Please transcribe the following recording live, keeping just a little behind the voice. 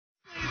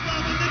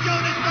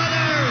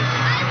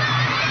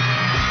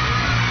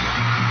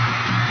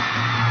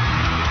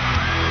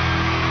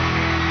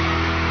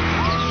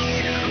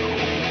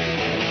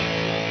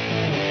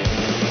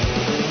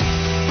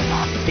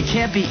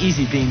can't be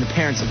easy being the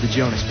parents of the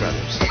Jonas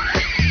Brothers.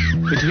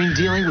 Between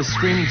dealing with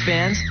screaming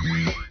fans,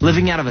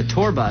 living out of a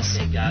tour bus,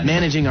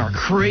 managing our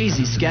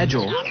crazy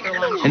schedule,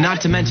 and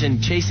not to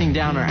mention chasing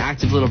down our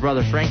active little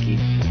brother Frankie,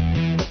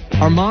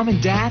 our mom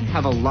and dad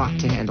have a lot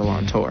to handle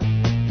on tour.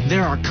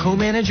 They're our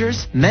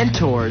co-managers,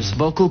 mentors,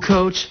 vocal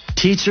coach,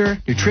 teacher,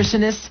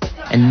 nutritionist,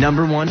 and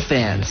 #1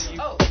 fans.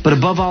 But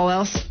above all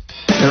else,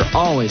 they're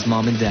always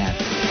mom and dad.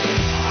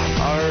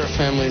 Our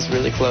family is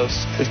really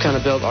close. We've kind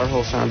of built our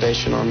whole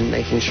foundation on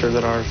making sure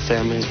that our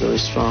family is really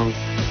strong.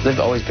 They've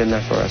always been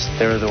there for us.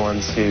 They were the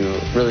ones who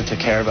really took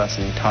care of us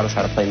and taught us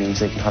how to play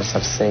music and taught us how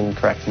to sing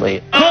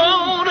correctly.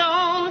 Hold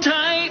on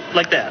tight,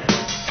 like that.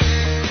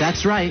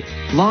 That's right.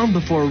 Long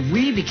before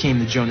we became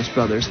the Jonas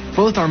Brothers,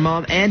 both our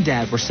mom and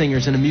dad were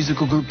singers in a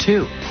musical group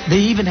too. They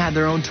even had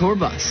their own tour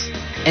bus.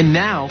 And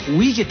now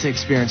we get to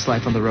experience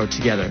life on the road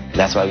together.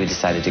 That's why we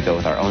decided to go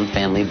with our own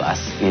family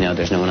bus. You know,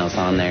 there's no one else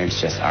on there. It's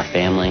just our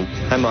family.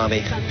 Hi,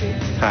 Mommy.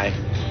 Hi.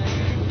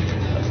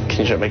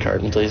 Can you shut my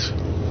curtain, please?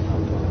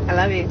 I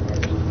love you.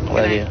 I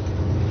love you.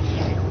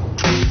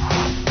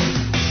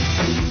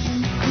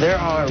 There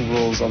are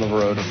rules on the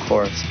road, of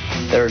course.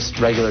 There's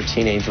regular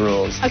teenage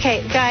rules.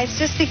 Okay, guys,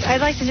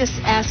 I'd like to just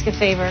ask a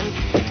favor.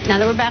 Now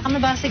that we're back on the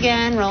bus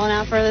again, rolling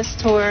out for this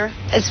tour,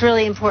 it's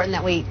really important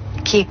that we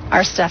keep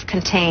our stuff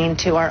contained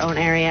to our own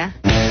area.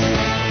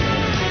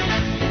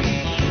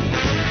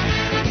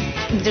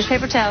 There's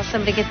paper towels.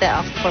 Somebody get that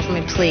off the floor for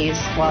me, please,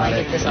 while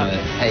I get this on.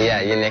 Hey,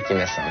 yeah, you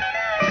missed some.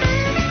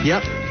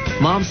 Yep.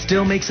 Mom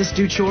still makes us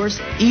do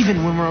chores,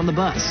 even when we're on the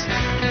bus.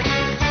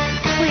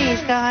 Please,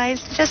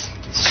 guys, just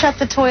shut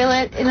the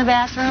toilet in the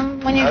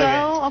bathroom when you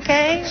go,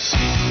 okay?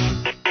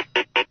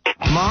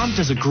 Mom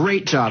does a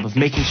great job of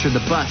making sure the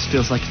bus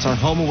feels like it's our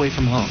home away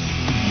from home.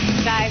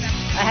 Guys,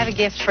 I have a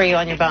gift for you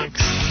on your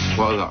bunks.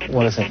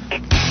 What is it?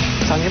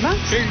 It's on your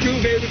bunks?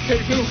 K2, baby,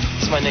 K2.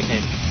 It's my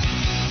nickname.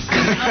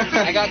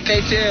 I got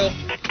K2.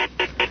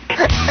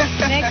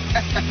 Nick?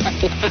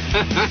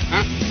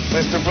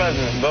 Mr.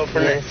 President, vote for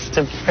Nick.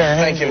 Mr.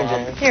 President. Thank you,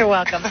 Mom. You're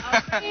welcome.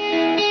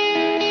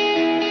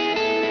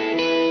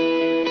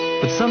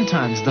 But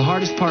sometimes the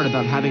hardest part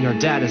about having our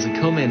dad as a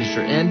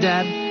co-manager and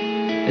dad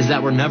is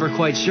that we're never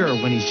quite sure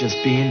when he's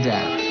just being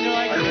dad.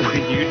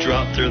 When you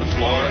dropped through the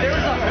floor,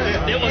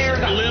 it was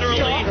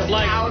literally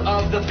like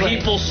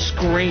people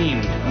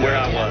screamed where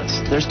I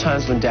was. There's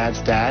times when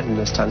Dad's dad, and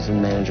there's times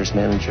when manager's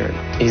manager.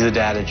 He's a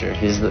dadager.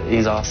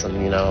 He's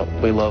awesome. You know,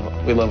 we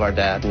love our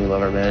dad, and we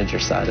love our manager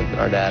side of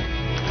our dad.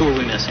 Who are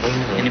we missing?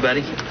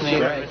 Anybody?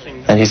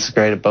 And he's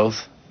great at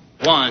both.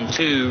 1,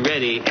 2,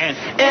 ready, and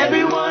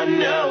everyone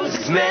knows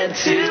it's meant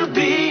to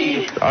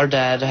be. Our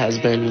dad has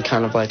been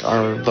kind of like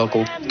our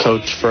vocal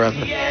coach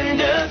forever.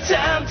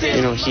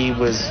 You know, he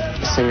was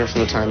a singer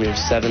from the time he was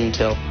 7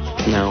 till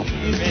now.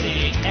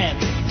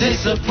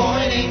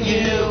 Disappointing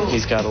you.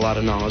 He's got a lot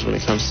of knowledge when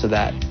it comes to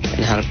that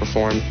and how to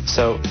perform.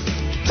 So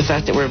the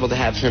fact that we're able to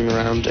have him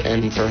around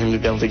and for him to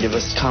be able to give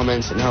us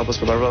comments and help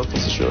us with our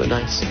vocals is really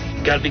nice.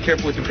 Gotta be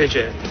careful with your pitch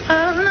ed.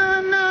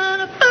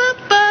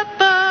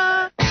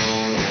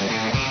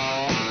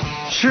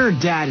 Sure,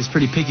 Dad is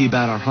pretty picky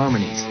about our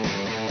harmonies.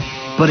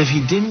 But if he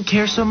didn't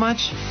care so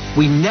much,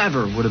 we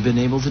never would have been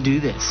able to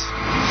do this.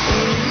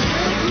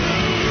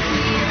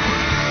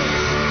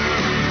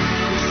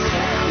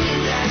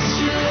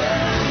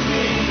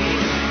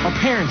 Our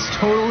parents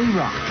totally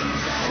rock.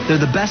 They're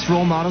the best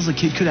role models a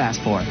kid could ask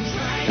for.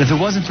 And if it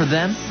wasn't for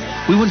them,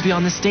 we wouldn't be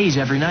on this stage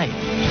every night.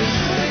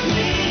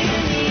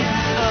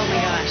 Oh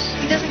my gosh.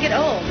 He doesn't get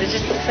old. It's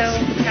just so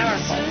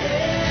powerful.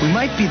 We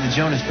might be the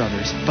Jonas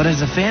Brothers, but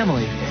as a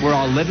family, we're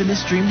all living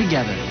this dream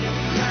together.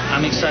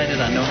 I'm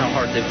excited. I know how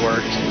hard they've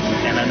worked,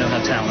 and I know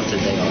how talented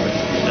they are.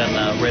 And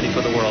I'm ready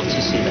for the world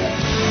to see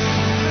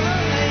that.